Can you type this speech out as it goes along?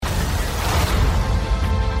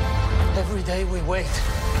Every day we wait,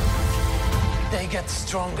 they get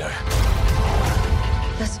stronger.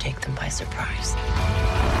 Let's take them by surprise.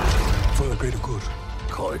 For the greater good.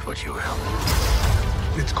 Call it what you will.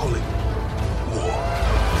 Let's call it war.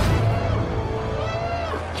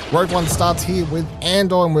 Rogue One starts here with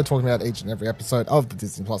Andor, and we're talking about each and every episode of the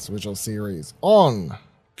Disney Plus original series on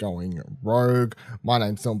Going Rogue. My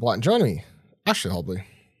name's Dylan Blight, and joining me, Ashley Hobley.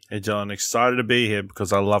 Hey, John, excited to be here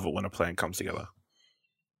because I love it when a plan comes together.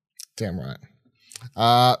 Damn right.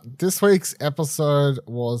 This week's episode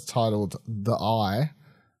was titled The Eye,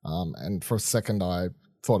 and for a second I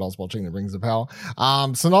thought I was watching The Rings of Power.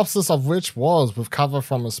 Synopsis of which was, with cover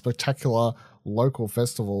from a spectacular local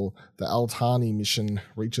festival, the Altani mission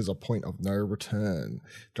reaches a point of no return.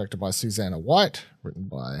 Directed by Susanna White, written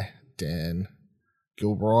by Dan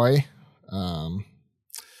Gilroy.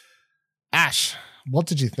 Ash, what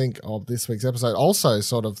did you think of this week's episode? Also,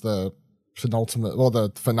 sort of the penultimate, or the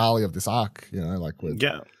finale of this arc, you know, like with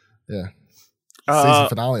Yeah. season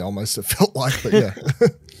finale almost, it felt like, but yeah.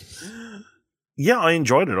 Yeah, I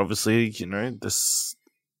enjoyed it. Obviously, you know, it's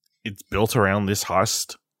built around this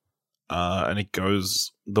heist, and it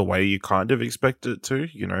goes the way you kind of expect it to,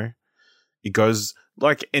 you know. It goes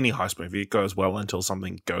like any heist movie, it goes well until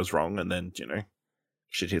something goes wrong, and then, you know,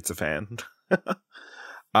 shit hits a fan.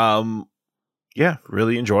 Yeah,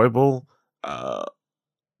 really enjoyable.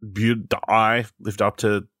 The Eye lived up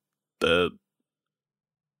to the,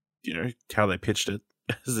 you know, how they pitched it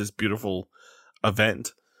as this beautiful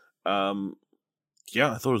event.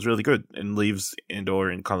 Yeah, I thought it was really good and leaves Andor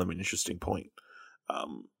in kind of an interesting point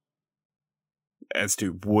as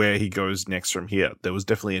to where he goes next from here. There was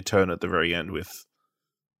definitely a turn at the very end with,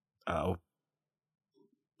 I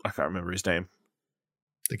can't remember his name.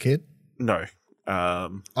 The kid? No.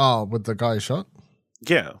 With the guy who shot?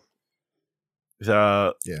 Yeah. With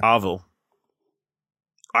Arvel.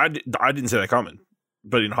 I didn't see that coming,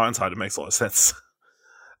 but in hindsight, it makes a lot of sense.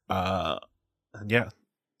 And yeah,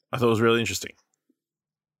 I thought it was really interesting.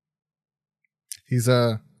 He's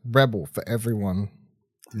a rebel for everyone.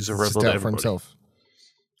 He's a rebel to for himself.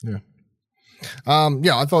 Yeah.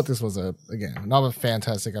 Yeah, I thought this was another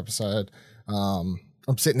fantastic episode.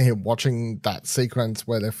 I'm sitting here watching that sequence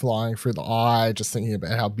where they're flying through the eye, just thinking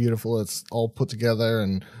about how beautiful it's all put together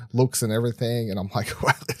and looks and everything. And I'm like,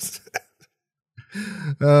 wow, this.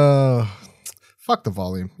 Fuck the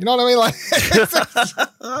volume. You know what I mean? Like,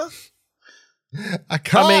 I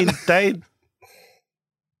can't. I mean, they.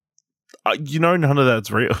 You know, none of that's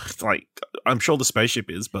real. Like, I'm sure the spaceship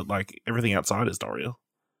is, but like everything outside is not real.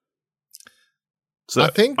 So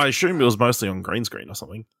I assume it was mostly on green screen or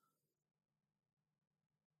something.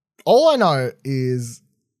 All I know is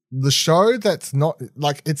the show that's not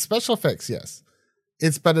like, it's special effects, yes.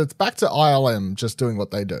 But it's back to ILM just doing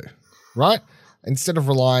what they do, right? Instead of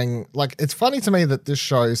relying, like, it's funny to me that this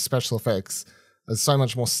show's special effects is so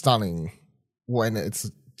much more stunning when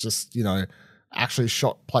it's just, you know, actually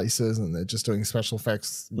shot places and they're just doing special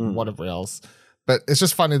effects, whatever else. But it's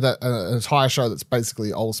just funny that an entire show that's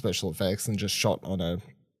basically all special effects and just shot on a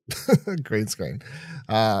green screen.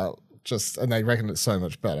 And they reckon it's so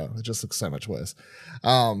much better. It just looks so much worse.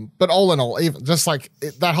 But all in all, even just like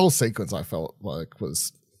that whole sequence, I felt like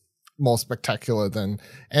was more spectacular than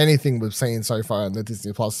anything we've seen so far in the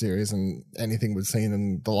Disney Plus series and anything we've seen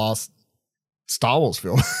in the last Star Wars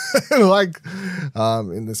film, like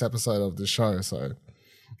in this episode of the show. So,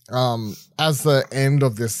 as the end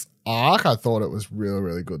of this arc, I thought it was really,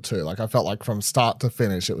 really good too. Like, I felt like from start to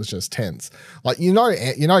finish, it was just tense. Like, you know,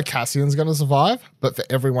 Cassian's going to survive, but for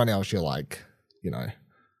everyone else, you're like, you know,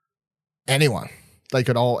 any one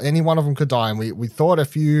of them could die. And we thought a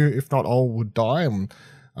few, if not all, would die. And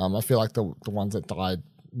I feel like the ones that died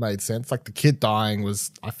made sense. Like the kid dying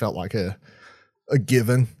I felt like a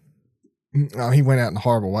given. He went out in a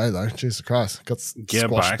horrible way though. Jesus Christ. Got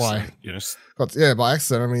squashed by accident. By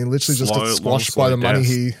accident. I mean, literally just got squashed by the money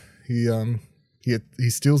he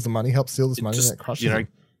steals the money, helps steal this money, and it crushes him.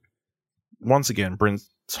 Once again,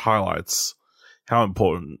 highlights how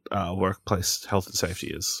important workplace health and safety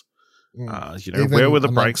is. You know, even where were the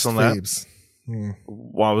brakes on that?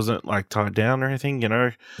 Why wasn't it like tied down or anything? You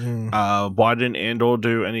know, why didn't Andor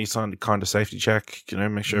do any kind of safety check? You know,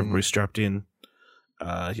 make sure everybody's strapped in.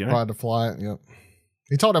 You know, tried to fly it. Yep.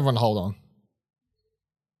 He told everyone to hold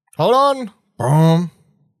on. Boom.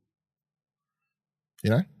 You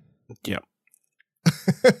know. Yep.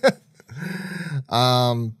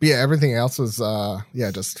 But yeah, everything else was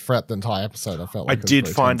just throughout the entire episode. I felt like I did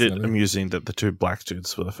find it amusing that the two black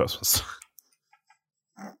dudes were the first ones.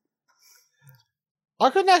 I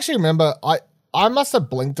couldn't actually remember. I must have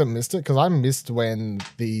blinked and missed it because I missed when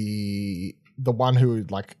the one who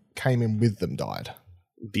like came in with them died.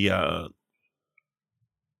 The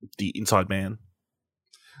inside man.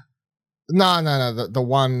 No. The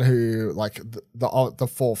one who, like,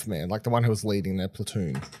 the fourth man, like the one who was leading their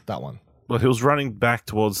platoon. That one. Well, he was running back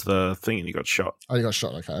towards the thing and he got shot. Oh, he got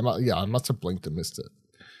shot. Okay. I must have blinked and missed it.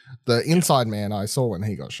 The inside man I saw when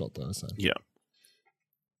he got shot, though. So. Yeah.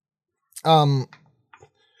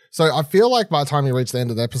 So I feel like by the time you reach the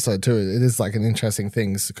end of the episode too, it is like an interesting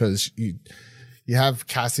thing because you have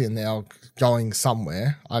Cassian now going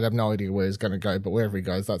somewhere. I have no idea where he's going to go, but wherever he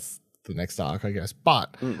goes, that's the next arc, I guess.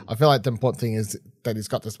 But I feel like the important thing is that he's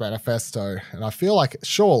got this manifesto, and I feel like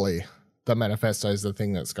surely the manifesto is the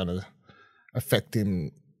thing that's going to affect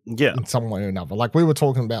him in some way or another. Like we were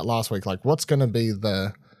talking about last week, like what's going to be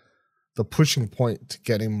the pushing point to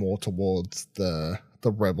get him more towards the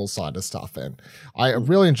rebel side of stuff. And I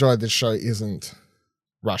really enjoyed this show isn't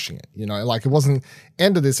rushing it, like it wasn't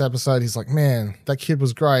end of this episode he's like, man, that kid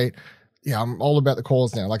was great, I'm all about the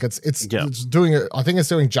cause now. Like it's doing it. I think it's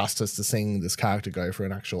doing justice to seeing this character go for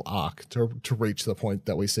an actual arc to reach the point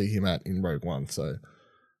that we see him at in Rogue One. So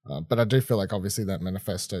but I do feel like obviously that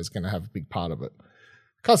manifesto is going to have a big part of it.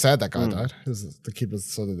 Kind of sad that guy died. The kid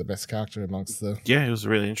was sort of the best character amongst the it was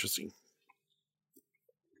really interesting,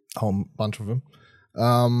 whole bunch of them.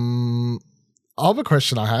 Other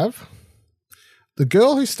question I have: the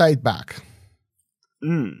girl who stayed back.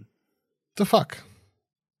 The fuck?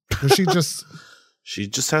 Was she just? She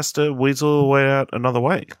just has to weasel her way out another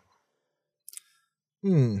way.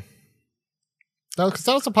 Because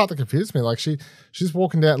that was the part that confused me. Like she's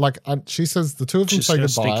walking down. Like she says, the two of them say goodbye.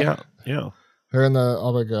 Sneak out. Yeah. Her and the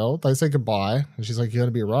other girl, they say goodbye, and she's like, "You're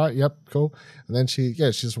gonna be right." Yep, cool. And then she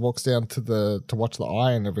just walks down to watch the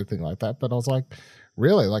eye and everything like that. But I was like,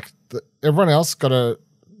 really? Like everyone else had it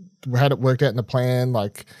worked out in the plan.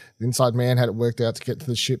 Like the inside man had it worked out to get to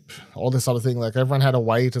the ship. All this other thing. Like everyone had a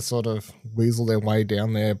way to sort of weasel their way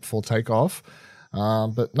down there before takeoff.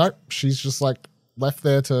 But nope, she's just like left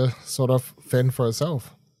there to sort of fend for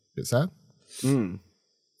herself. Bit sad.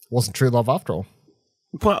 Wasn't true love after all.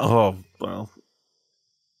 Well.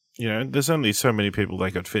 There's only so many people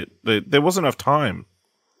they could fit. There wasn't enough time,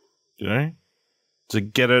 to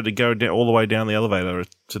get her to go all the way down the elevator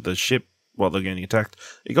to the ship while they're getting attacked.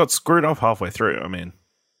 It got screwed up halfway through. I mean,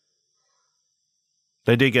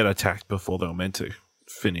 they did get attacked before they were meant to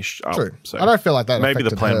finish up. True. So I don't feel like that. Maybe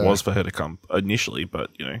the plan was for her to come initially,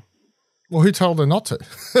 but Well, who told her not to?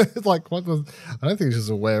 Like, what was? I don't think she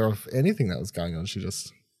was aware of anything that was going on. She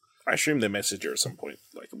just. I assume they messaged her at some point.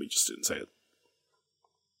 Like, we just didn't say it.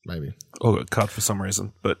 Maybe. Or got cut for some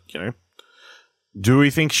reason. But, do we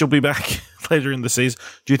think she'll be back later in the season?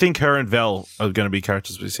 Do you think her and Vel are going to be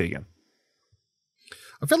characters we see again?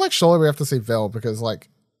 I feel like surely we have to see Vel because, like,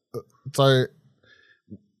 so,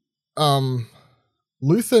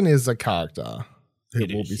 Luthen is a character who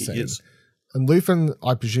will be seen. And Luthen,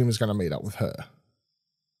 I presume, is going to meet up with her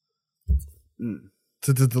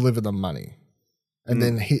to deliver the money. And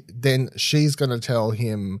then she's going to tell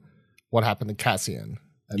him what happened to Cassian.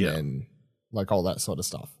 And then, like, all that sort of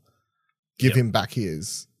stuff. Give him back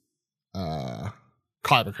his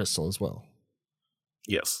Kyber crystal as well.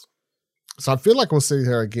 Yes. So I feel like we'll see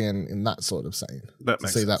her again in that sort of scene. That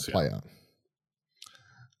makes sense, that play out.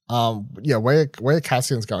 Where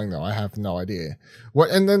Cassian's going though, I have no idea.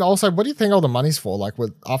 And then also, what do you think all the money's for? Like,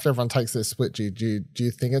 after everyone takes their split, do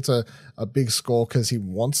you think it's a big score because he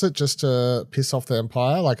wants it just to piss off the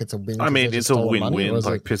Empire? Like it's a win. I mean, it's a win-win.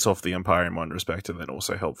 Like piss off the Empire in one respect, and then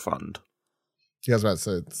also help fund. Yeah, I was about to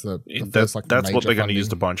say it's the first, like, that's what they're going to funding. use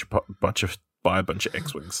to buy a bunch of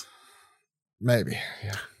X-wings. Maybe,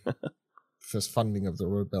 yeah. First funding of the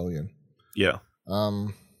rebellion. Yeah.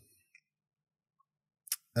 What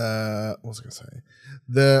was I going to say?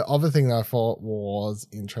 The other thing that I thought was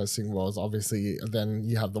interesting was obviously then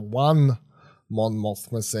you have the one Mon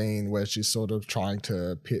Mothma scene where she's sort of trying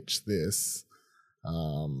to pitch this.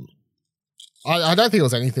 I don't think it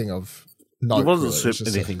was anything of note. It wasn't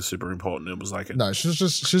anything super important. It was like no, she's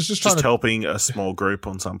just trying to helping a small group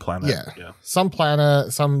on some planet. Yeah. Some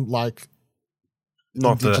planet, some like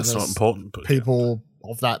not that that's not important, but people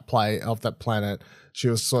of that planet. She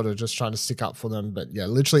was sort of just trying to stick up for them, but yeah,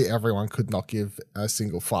 literally everyone could not give a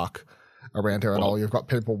single fuck around her at all. You've got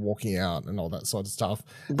people walking out and all that sort of stuff.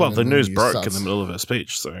 Well, the news broke in the middle of her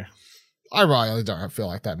speech, so I really don't feel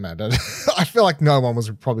like that mattered. I feel like no one was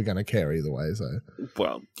probably going to care either way. So,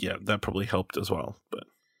 well, yeah, that probably helped as well. But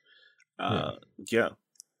yeah,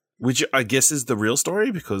 which I guess is the real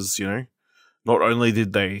story because not only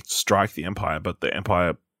did they strike the Empire, but the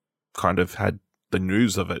Empire kind of had the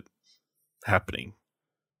news of it happening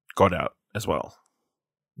got out as well.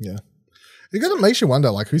 Yeah. It kind of makes you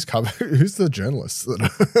wonder, like, who's the journalists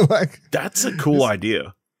that like. That's a cool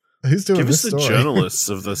idea. Who's doing Give this us the story? journalists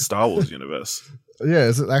of the Star Wars universe. Yeah,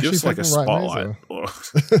 is it actually Give us like a spotlight?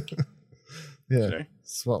 Yeah,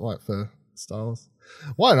 spotlight for Star Wars.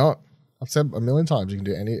 Why not? I've said a million times you can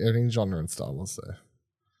do any genre in Star Wars.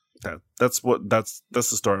 So that's the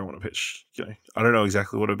story I want to pitch. I don't know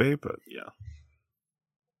exactly what it'd be, but yeah,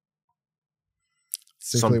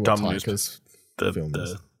 some dumb news.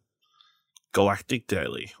 The Galactic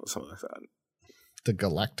Daily or something like that. The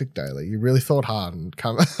Galactic Daily. You really thought hard and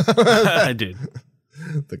come. I did.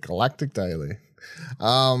 The Galactic Daily.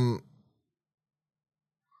 Fuck,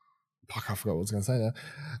 I forgot what I was going to say now.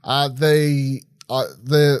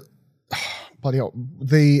 Bloody hell,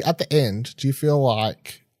 at the end, do you feel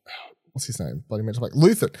like, what's his name? Bloody mental, like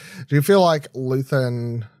Luthen. Do you feel like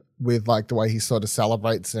Luthen, with like the way he sort of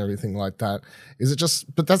celebrates and everything like that, is it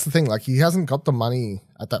just, but that's the thing, like he hasn't got the money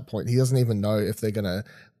at that point. He doesn't even know if they're going to,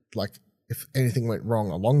 like, if anything went wrong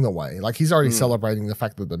along the way. Like he's already celebrating the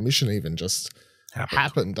fact that the mission even just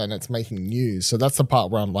happened and it's making news. So that's the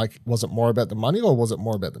part where I'm like, was it more about the money or was it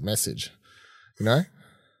more about the message? You know?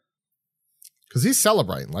 Because he's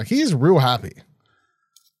celebrating. Like he's real happy.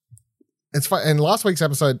 It's fun. And last week's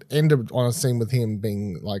episode ended on a scene with him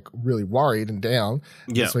being like really worried and down.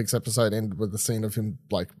 Yeah. This week's episode ended with the scene of him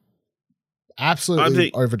like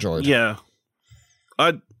absolutely overjoyed. Yeah.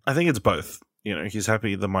 I think it's both. He's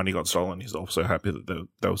happy the money got stolen. He's also happy that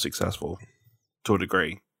they were successful to a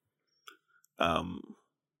degree.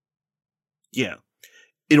 Yeah.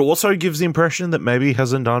 It also gives the impression that maybe he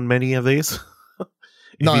hasn't done many of these.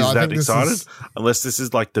 He's that excited. Unless this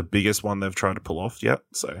is like the biggest one they've tried to pull off yet.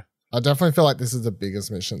 So I definitely feel like this is the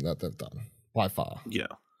biggest mission that they've done by far. Yeah.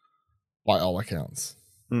 By all accounts.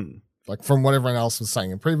 Like from what everyone else was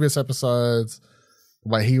saying in previous episodes, the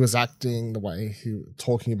way he was acting, the way he was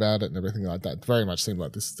talking about it and everything like that, very much seemed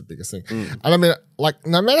like this is the biggest thing. And I mean, like,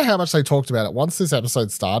 no matter how much they talked about it, once this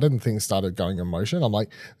episode started and things started going in motion, I'm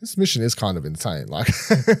like, this mission is kind of insane. Like,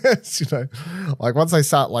 like once they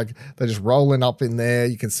start, like, they're just rolling up in there,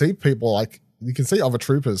 you can see people, like, you can see other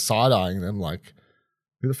troopers side-eyeing them, like,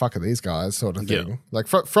 who the fuck are these guys, sort of thing. Yeah. Like,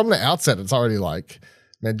 from the outset, it's already like,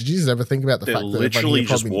 man, did you just ever think about the fact that they're literally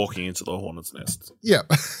just walking into the hornet's nest? Yeah,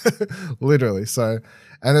 literally. So,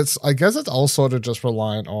 and I guess it's all sort of just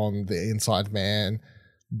reliant on the inside man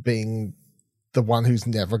being the one who's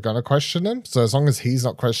never going to question them. So as long as he's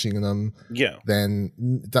not questioning them, then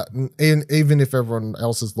even if everyone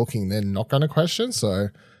else is looking, they're not going to question. So,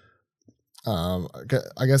 I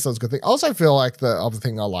guess that's a good thing. I also feel like the other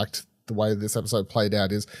thing I liked the way this episode played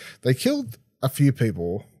out is they killed a few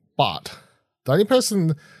people, but the only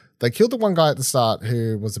person they killed the one guy at the start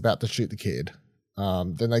who was about to shoot the kid.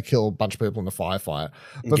 Then they killed a bunch of people in the firefight.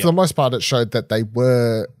 But for the most part, it showed that they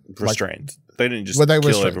were restrained. They didn't just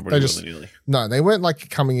kill everybody willy-nilly. No, they weren't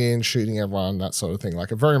like coming in, shooting everyone, that sort of thing.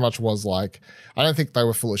 Like it very much was like, I don't think they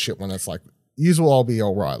were full of shit when it's like, you will all be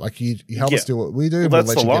all right. Like you help us do what we do, well,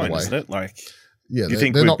 we'll let you line, get away. Isn't it? Like, yeah,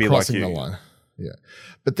 they're not crossing the line. Yeah.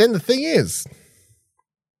 But then the thing is,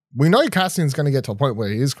 we know Cassian's going to get to a point where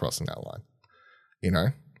he is crossing that line.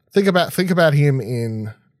 Think about him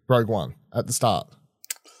in Rogue One at the start.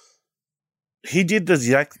 He did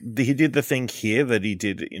the thing here that he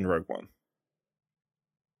did in Rogue One.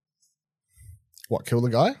 What, kill the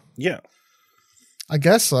guy? Yeah. I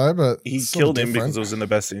guess so, but he killed him because it was in the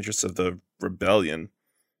best interest of the rebellion.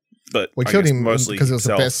 But we killed him mostly because it was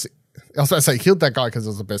the best. I was about to say he killed that guy because it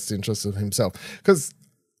was the best interest of himself. Because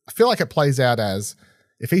I feel like it plays out as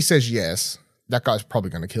if he says yes, that guy's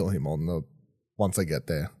probably going to kill him once they get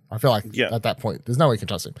there. I feel like at that point, there's no way you can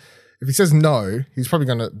trust him. If he says no, he's probably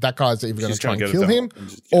that guy's either going to try and kill him,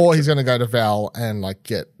 or he's going to go to Val and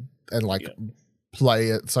play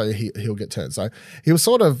it so he'll get turned. So he was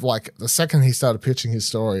sort of like, the second he started pitching his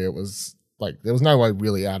story, it was like there was no way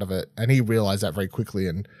really out of it, and he realized that very quickly.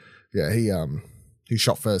 And he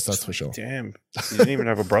shot first, that's for sure. Damn, he didn't even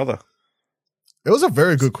have a brother. It was a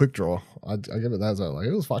very good quick draw. I give it that as well. Like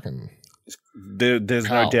it was fucking. There's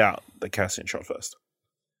no doubt that Cassian shot first.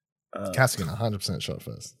 Cassian 100% shot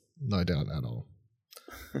first, no doubt at all.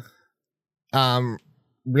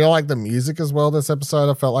 Really like the music as well. This episode,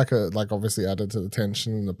 I felt like obviously added to the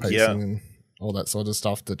tension and the pacing and all that sort of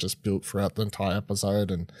stuff that just built throughout the entire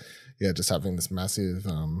episode. And just having this massive,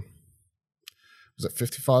 was it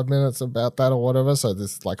 55 minutes about that or whatever? So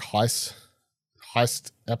this like heist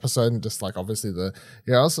episode, and just like obviously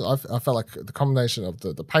also I felt like the combination of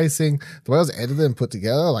the pacing, the way it was edited and put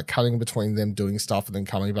together, like cutting between them doing stuff and then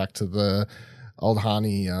coming back to the old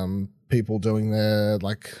Hani people doing their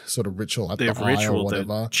like sort of ritual at the eye or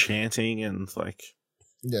whatever, chanting and like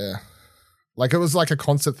Like, it was like a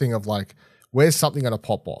constant thing of like, where's something going to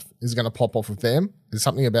pop off? Is it going to pop off with them? Is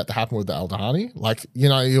something about to happen with the Aldahani? Like, you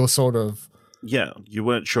know, you're sort of... Yeah, you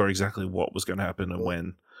weren't sure exactly what was going to happen and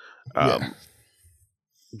when.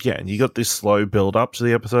 Yeah, and you got this slow build up to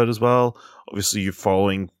the episode as well. Obviously, you're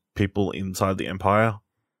following people inside the Empire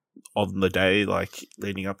on the day, like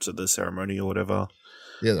leading up to the ceremony or whatever.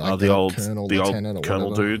 Yeah, like the old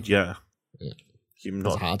Colonel dude. Yeah, him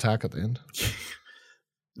not a heart attack at the end.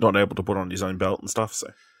 Not able to put on his own belt and stuff.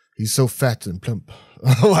 So he's so fat and plump.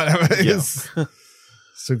 Whatever it is.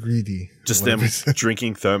 So greedy. Just them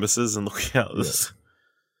drinking thermoses and looking out this.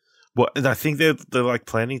 Well, and I think they're like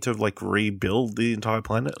planning to like rebuild the entire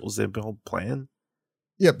planet. Was their whole plan?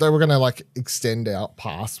 Yep, they were going to like extend out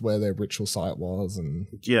past where their ritual site was, and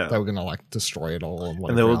they were going to like destroy it all.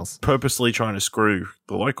 And they were purposely trying to screw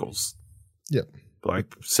the locals. Yep,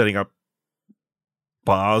 like setting up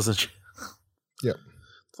bars and shit. Yep.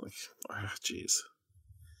 It's like, jeez,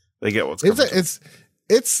 they get what's coming.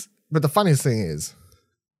 It's. But the funniest thing is,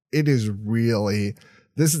 it is really.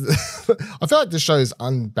 This is. I feel like this show is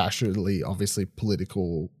unabashedly, obviously,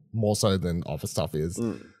 political more so than other stuff is.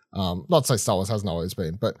 Not to say Star Wars hasn't always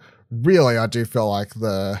been, but really, I do feel like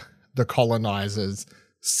the colonizers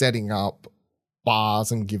setting up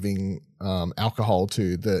bars and giving alcohol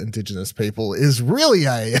to the indigenous people is really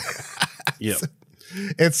a. Yeah.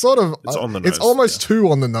 It's sort of it's on the nose, it's almost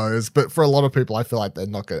too on the nose, but for a lot of people, I feel like they're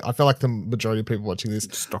not good. I feel like the majority of people watching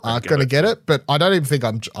this aren't going to get it, but I don't even think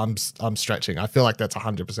I'm stretching. I feel like that's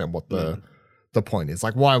 100% what the point is.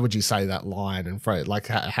 Like, why would you say that line and like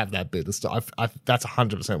have that bit of stuff? That's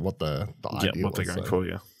 100% what the idea what was. They're going for,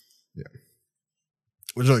 yeah.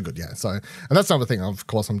 Which is really good, yeah. So, and that's another thing, of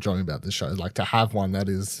course, I'm enjoying about this show, like to have one that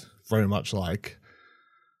is very much like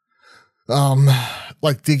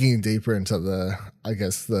digging deeper into the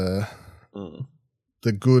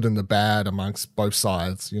good and the bad amongst both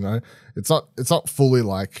sides. You know, it's not fully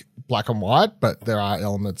like black and white, but there are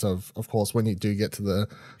elements of course, when you do get to the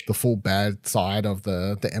full bad side of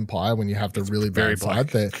the Empire, when you have the really bad side,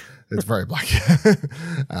 it's very black.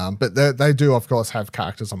 But they do, of course, have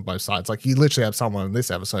characters on both sides. Like, you literally have someone in this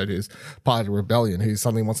episode who's part of the rebellion who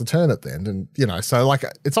suddenly wants to turn at the end. And, you know, so like,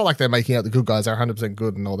 it's not like they're making out the good guys are 100%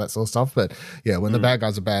 good and all that sort of stuff. But yeah, when the bad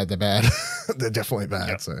guys are bad, they're bad. They're definitely bad.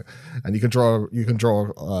 Yep. So, and you can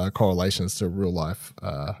draw correlations to real life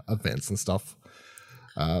events and stuff,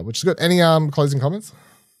 which is good. Any closing comments?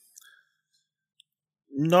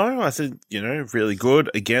 No, I think, really good.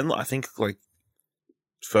 Again, I think like,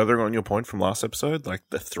 furthering on your point from last episode, like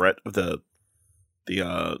the threat of the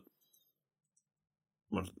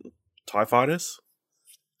TIE fighters.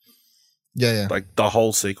 Yeah. Like the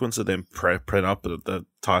whole sequence of them prep up the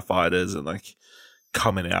TIE fighters and like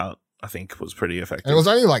coming out, I think was pretty effective. And it was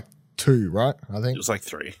only like 2, right? I think it was like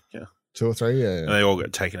 3, yeah. 2 or 3, yeah. And they all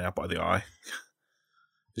got taken out by the eye.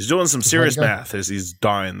 He's doing some serious math as he's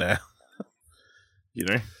dying there.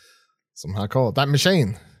 Some hardcore. That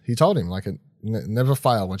machine, he told him, like, it never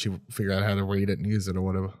fail once you figure out how to read it and use it or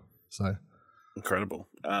whatever. So incredible.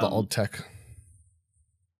 The old tech.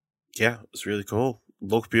 Yeah, it's really cool.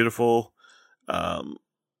 Looked beautiful. Yeah,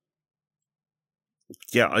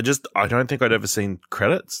 I don't think I'd ever seen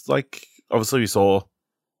credits. Like, obviously we saw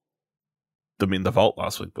them in the vault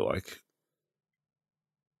last week, but like,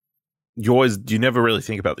 you never really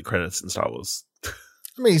think about the credits in Star Wars. I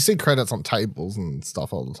mean, you see credits on tables and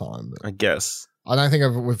stuff all the time. But I guess. I don't think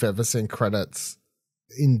we've ever seen credits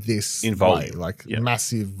in this volume, like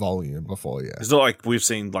massive volume before. Yeah, it's not like we've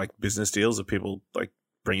seen like business deals of people like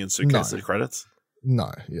bringing suitcases of credits.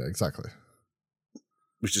 No, yeah, exactly.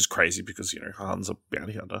 Which is crazy because Han's a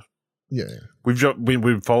bounty hunter. Yeah, we've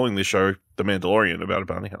been following this show, The Mandalorian, about a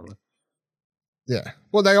bounty hunter. Yeah,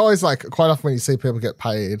 well, they always like quite often when you see people get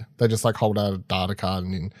paid, they just like hold out a data card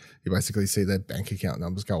and you basically see their bank account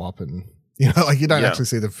numbers go up and. Like you don't actually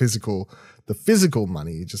see the physical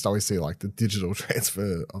money. You just always see like the digital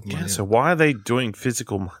transfer of money. Yeah, so why are they doing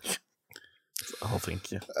physical money? The whole thing,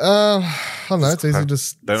 yeah. I don't know. It's easy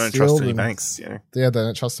to they don't trust any banks, Yeah, they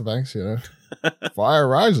don't trust the banks, Fire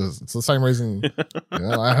rises. It's the same reason, I don't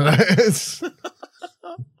know. It's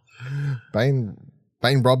Bane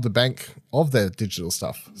robbed the bank of their digital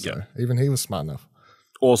stuff. So even he was smart enough.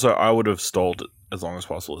 Also, I would have stalled it as long as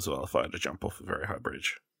possible as well if I had to jump off a very high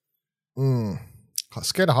bridge.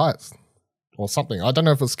 Scared of heights or something. I don't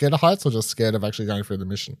know if it's scared of heights or just scared of actually going through the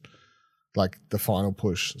mission, like the final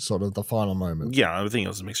push, sort of the final moment. Yeah, I think it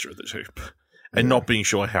was a mixture of the two, and not being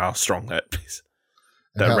sure how strong that is.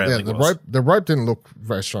 The rope didn't look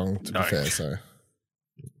very strong to be fair. So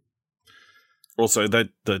also the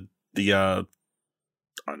I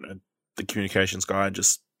don't know, the communications guy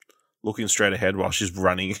just looking straight ahead while she's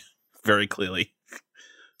running very clearly.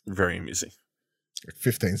 Very amusing.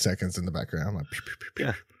 15 seconds in the background. Like, pew, pew, pew,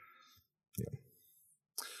 pew. Yeah.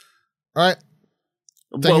 All right.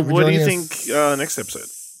 Well, what do you think next episode?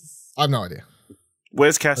 I have no idea.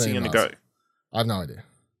 Where's Cassie going to go? I have no idea.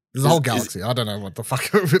 There's a whole galaxy. I don't know what the fuck.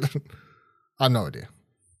 I have no idea.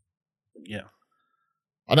 Yeah.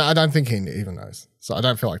 I don't think he even knows. So I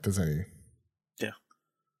don't feel like there's any. Yeah.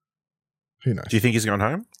 Who knows? Do you think he's gone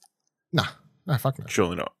home? Nah. No, fuck no.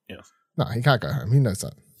 Surely not. Yeah. No, he can't go home. He knows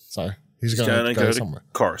that. So he's going to go somewhere.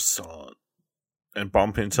 Coruscant and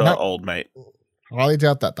bump into our old mate. I highly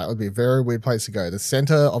doubt that. That would be a very weird place to go. The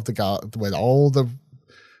center of the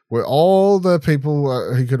where all the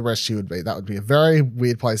people who could arrest you would be. That would be a very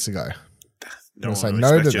weird place to go. No one say will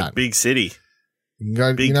no expect to you. that. Big city. You can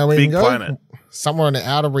go, big, you know where big you can go? planet. Somewhere in the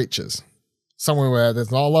outer reaches. Somewhere where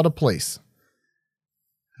there's not a lot of police.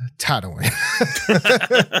 Tatooine.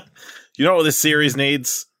 You know what this series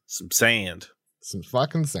needs? Some sand. Some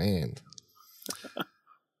fucking sand.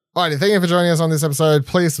 Alrighty, thank you for joining us on this episode.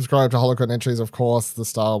 Please subscribe to Holocron Entries, of course, the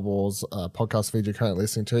Star Wars podcast feed you're currently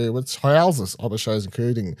listening to, which houses other shows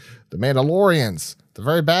including The Mandalorians, The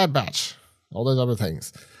Very Bad Batch, all those other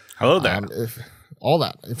things. Hello there.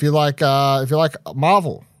 If you like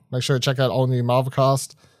Marvel, make sure to check out all new Marvel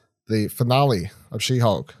cast, the finale of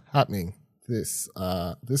She-Hulk happening this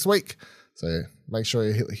week. So make sure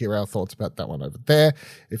you hear our thoughts about that one over there.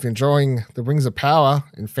 If you're enjoying The Rings of Power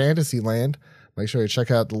in Fantasyland, make sure you check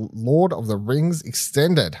out Lord of the Rings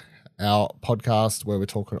Extended, our podcast where we're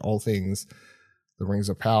talking all things The Rings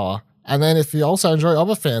of Power. And then if you also enjoy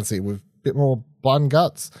other fantasy with a bit more blood and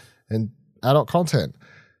guts and adult content,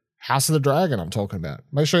 House of the Dragon I'm talking about.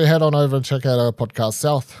 Make sure you head on over and check out our podcast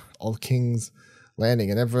South of King's Landing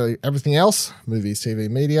and everything else, movies, TV,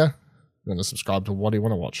 media. You're going to subscribe to what do you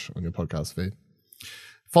want to watch on your podcast feed.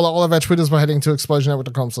 Follow all of our Twitters by heading to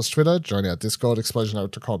explosionnetwork.com/Twitter. Join our Discord,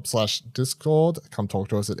 explosionnetwork.com/Discord. Come talk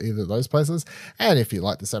to us at either of those places. And if you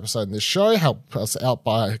like this episode and this show, help us out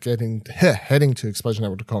by heading to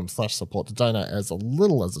explosionnetwork.com/support to donate as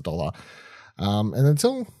little as $1. And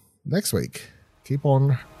until next week, keep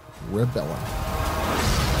on rebelling.